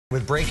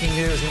With breaking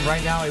news, and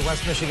right now a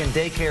West Michigan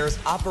daycare's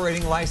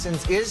operating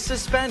license is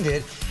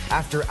suspended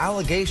after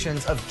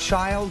allegations of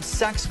child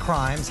sex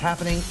crimes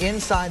happening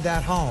inside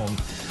that home.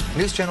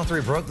 News Channel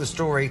 3 broke the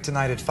story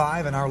tonight at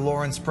 5, and our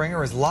Lauren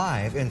Springer is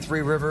live in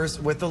Three Rivers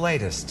with the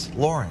latest.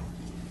 Lauren.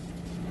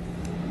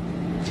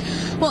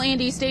 Well,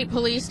 Andy, state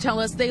police tell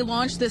us they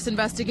launched this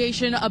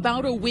investigation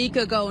about a week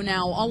ago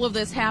now. All of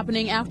this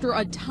happening after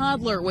a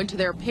toddler went to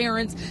their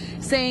parents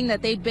saying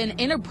that they'd been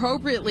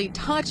inappropriately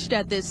touched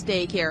at this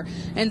daycare.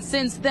 And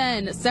since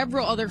then,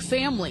 several other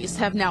families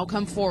have now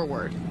come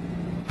forward.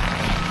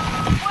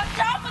 What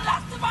y'all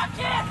molested my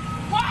kid?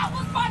 Why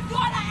was my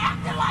daughter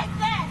acting like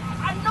that?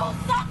 I knew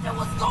something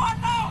was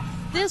going on.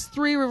 This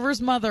Three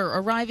Rivers mother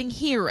arriving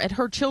here at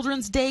her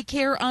children's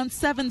daycare on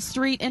 7th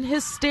Street in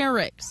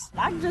hysterics.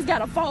 I just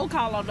got a phone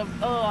call on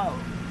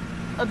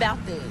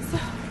about this.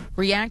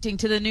 Reacting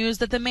to the news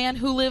that the man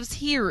who lives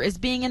here is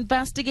being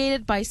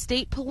investigated by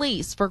state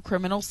police for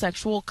criminal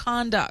sexual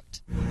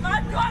conduct. My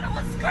daughter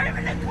was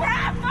screaming and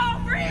crying for no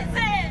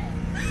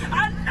reason.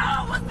 I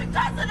know it was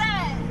because of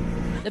that.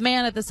 The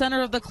man at the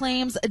center of the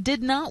claims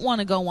did not want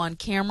to go on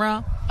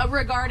camera.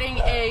 Regarding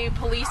a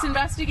police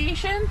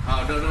investigation?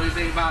 Oh, don't know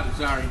anything about it,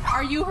 sorry.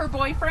 Are you her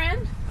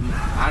boyfriend?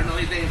 I don't know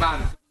anything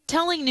about it.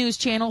 Telling News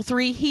Channel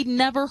 3 he'd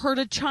never heard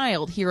a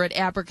child here at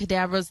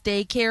Abracadabra's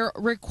daycare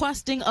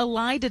requesting a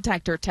lie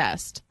detector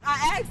test.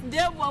 I asked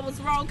them what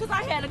was wrong because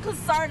I had a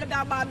concern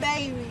about my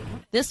baby.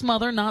 This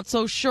mother not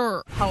so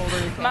sure. How old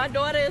are you? My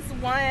daughter is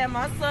 1,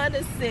 my son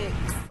is 6.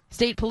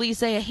 State police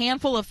say a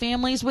handful of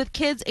families with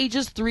kids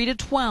ages 3 to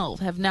 12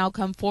 have now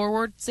come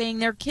forward saying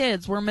their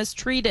kids were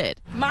mistreated.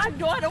 My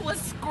daughter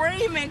was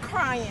screaming,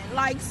 crying.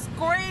 And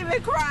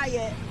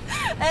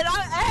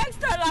I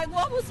asked her, like,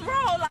 what was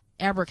wrong?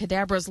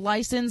 Abracadabra's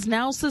license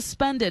now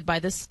suspended by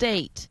the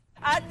state.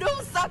 I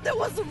knew something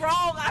was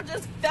wrong. I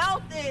just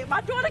felt it. My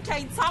daughter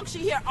can't talk. She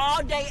here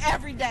all day,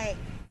 every day.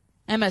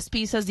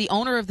 MSP says the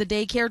owner of the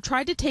daycare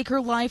tried to take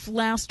her life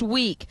last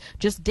week,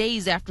 just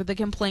days after the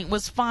complaint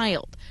was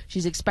filed.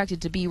 She's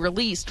expected to be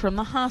released from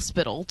the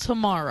hospital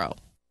tomorrow.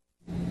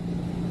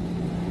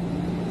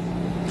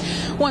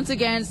 Once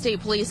again, state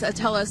police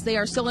tell us they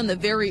are still in the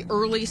very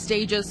early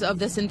stages of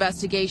this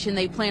investigation.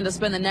 They plan to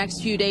spend the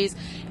next few days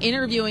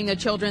interviewing the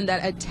children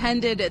that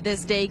attended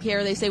this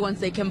daycare. They say once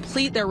they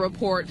complete their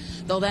report,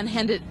 they'll then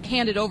hand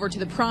it over to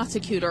the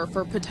prosecutor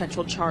for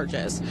potential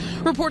charges.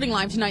 Reporting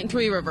live tonight in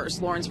Three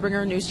Rivers, Lauren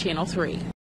Springer, News Channel 3.